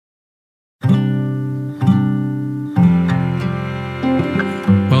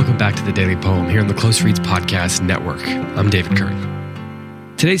to the Daily Poem here on the Close Reads Podcast Network. I'm David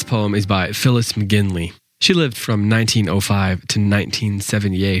Kern. Today's poem is by Phyllis McGinley. She lived from 1905 to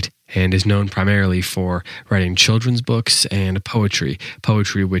 1978 and is known primarily for writing children's books and poetry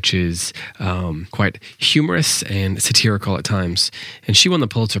which is quite humorous and satirical at times. And she won the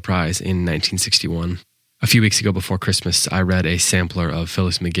Pulitzer Prize in 1961. A few weeks ago before Christmas, I read a sampler of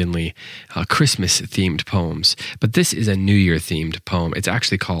Phyllis McGinley Christmas-themed poems. But this is a New Year-themed poem. It's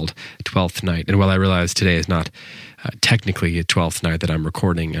actually called Twelfth Night. And while I realize today is not technically a 12th night that I'm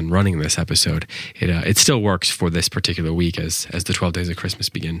recording and running this episode, it still works for this particular week as the 12 days of Christmas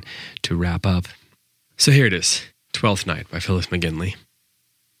begin to wrap up. So here it is, Twelfth Night by Phyllis McGinley.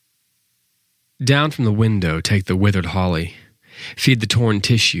 Down from the window take the withered holly, feed the torn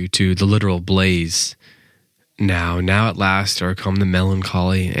tissue to the literal blaze. Now at last are come the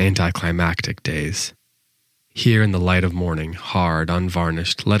melancholy, anticlimactic days. Here in the light of morning, hard,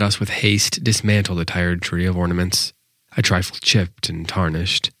 unvarnished, let us with haste dismantle the tired tree of ornaments, a trifle chipped and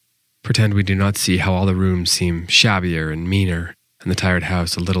tarnished. Pretend we do not see how all the rooms seem shabbier and meaner, and the tired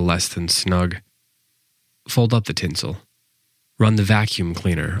house a little less than snug. Fold up the tinsel. Run the vacuum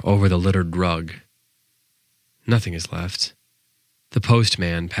cleaner over the littered rug. Nothing is left. The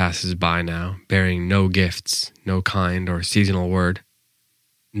postman passes by now, bearing no gifts, no kind or seasonal word.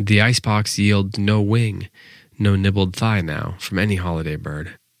 The icebox yields no wing, no nibbled thigh now from any holiday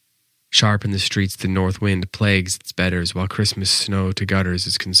bird. Sharp in the streets the north wind plagues its betters, while Christmas snow to gutters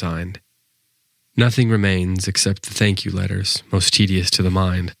is consigned. Nothing remains except the thank you letters, most tedious to the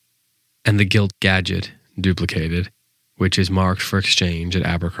mind, and the gilt gadget, duplicated, which is marked for exchange at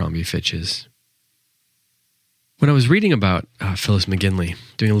Abercrombie Fitch's. When I was reading about Phyllis McGinley,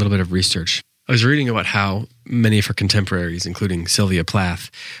 doing a little bit of research, I was reading about how many of her contemporaries, including Sylvia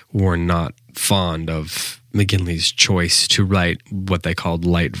Plath, were not fond of McGinley's choice to write what they called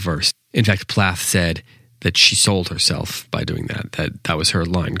light verse. In fact, Plath said that she sold herself by doing that. That was her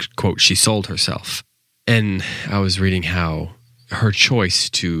line, quote, she sold herself. And I was reading how her choice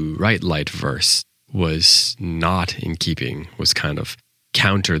to write light verse was not in keeping, was kind of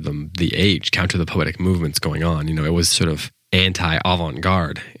counter the age, counter the poetic movements going on. You know, it was sort of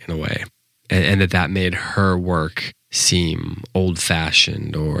anti-avant-garde in a way. And that made her work seem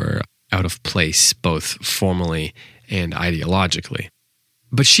old-fashioned or out of place, both formally and ideologically.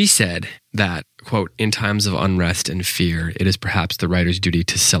 But she said that, quote, in times of unrest and fear, it is perhaps the writer's duty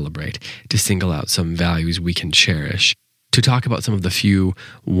to celebrate, to single out some values we can cherish, to talk about some of the few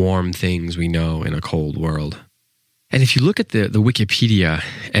warm things we know in a cold world. And if you look at the Wikipedia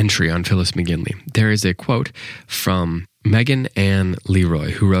entry on Phyllis McGinley, there is a quote from Megan Ann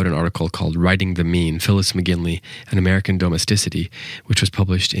Leroy, who wrote an article called Writing the Mean, Phyllis McGinley, An American Domesticity, which was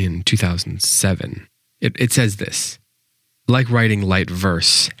published in 2007. It says this: like writing light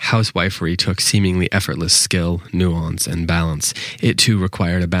verse, housewifery took seemingly effortless skill, nuance, and balance. It too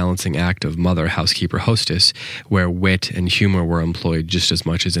required a balancing act of mother, housekeeper, hostess, where wit and humor were employed just as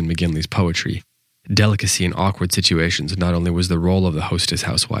much as in McGinley's poetry. Delicacy in awkward situations not only was the role of the hostess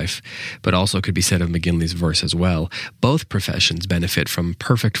housewife, but also could be said of McGinley's verse as well. Both professions benefit from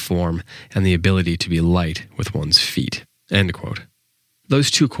perfect form and the ability to be light with one's feet. End quote. Those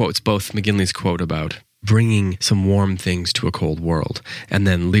two quotes, both McGinley's quote about bringing some warm things to a cold world, and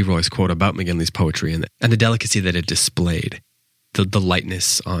then Leroy's quote about McGinley's poetry and the delicacy that it displayed, the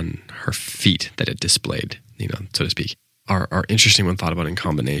lightness on her feet that it displayed, so to speak, are interesting when thought about in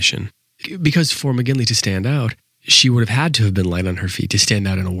combination. Because for McGinley to stand out, she would have had to have been light on her feet to stand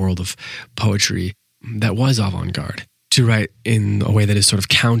out in a world of poetry that was avant-garde, to write in a way that is sort of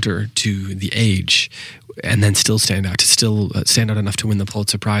counter to the age and then still stand out, to still stand out enough to win the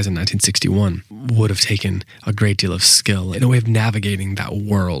Pulitzer Prize in 1961 would have taken a great deal of skill in a way of navigating that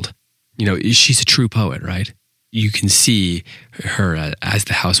world. She's a true poet, right? You can see her as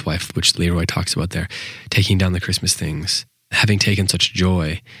the housewife, which Leroy talks about there, taking down the Christmas things, having taken such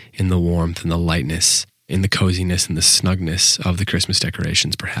joy in the warmth and the lightness, in the coziness and the snugness of the Christmas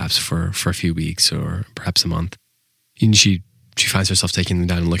decorations, perhaps for a few weeks or perhaps a month. And she finds herself taking them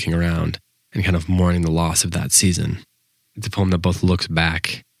down and looking around and kind of mourning the loss of that season. It's a poem that both looks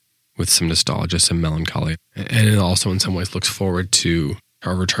back with some nostalgia, some melancholy, and it also in some ways looks forward to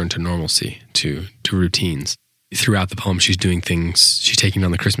her return to normalcy, to routines. Throughout the poem, she's doing things, she's taking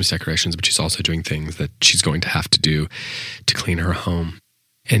down the Christmas decorations, but she's also doing things that she's going to have to do to clean her home.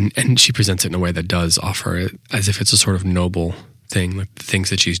 And she presents it in a way that does offer it as if it's a sort of noble thing, like the things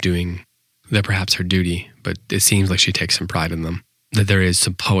that she's doing, they're perhaps her duty, but it seems like she takes some pride in them, that there is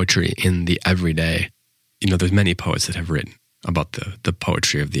some poetry in the everyday. There's many poets that have written about the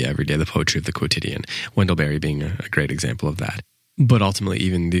poetry of the everyday, the poetry of the quotidian, Wendell Berry being a great example of that. But ultimately,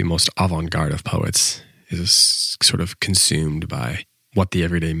 even the most avant-garde of poets is sort of consumed by what the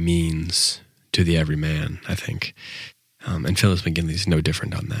everyday means to the everyman, I think. And Phyllis McGinley's no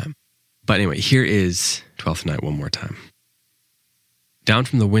different on that. But anyway, here is Twelfth Night one more time. Down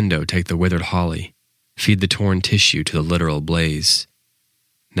from the window take the withered holly, feed the torn tissue to the literal blaze.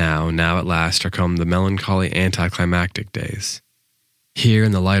 Now at last are come the melancholy anticlimactic days. Here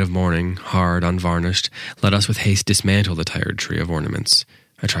in the light of morning, hard, unvarnished, let us with haste dismantle the tired tree of ornaments,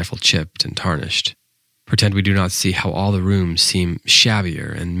 a trifle chipped and tarnished. Pretend we do not see how all the rooms seem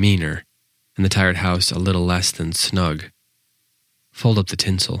shabbier and meaner, and the tired house a little less than snug. Fold up the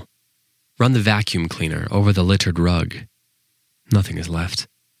tinsel. Run the vacuum cleaner over the littered rug. Nothing is left.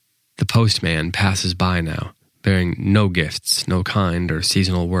 The postman passes by now, bearing no gifts, no kind or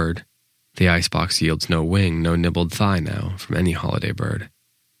seasonal word. The icebox yields no wing, no nibbled thigh now from any holiday bird.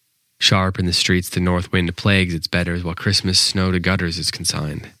 Sharp in the streets the north wind plagues its betters, while Christmas snow to gutters is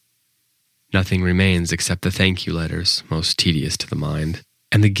consigned. Nothing remains except the thank you letters, most tedious to the mind,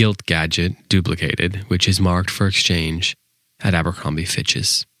 and the gilt gadget, duplicated, which is marked for exchange at Abercrombie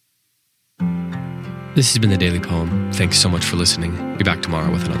Fitch's. This has been the Daily Poem. Thanks so much for listening. Be back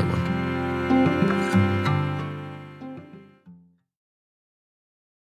tomorrow with another one.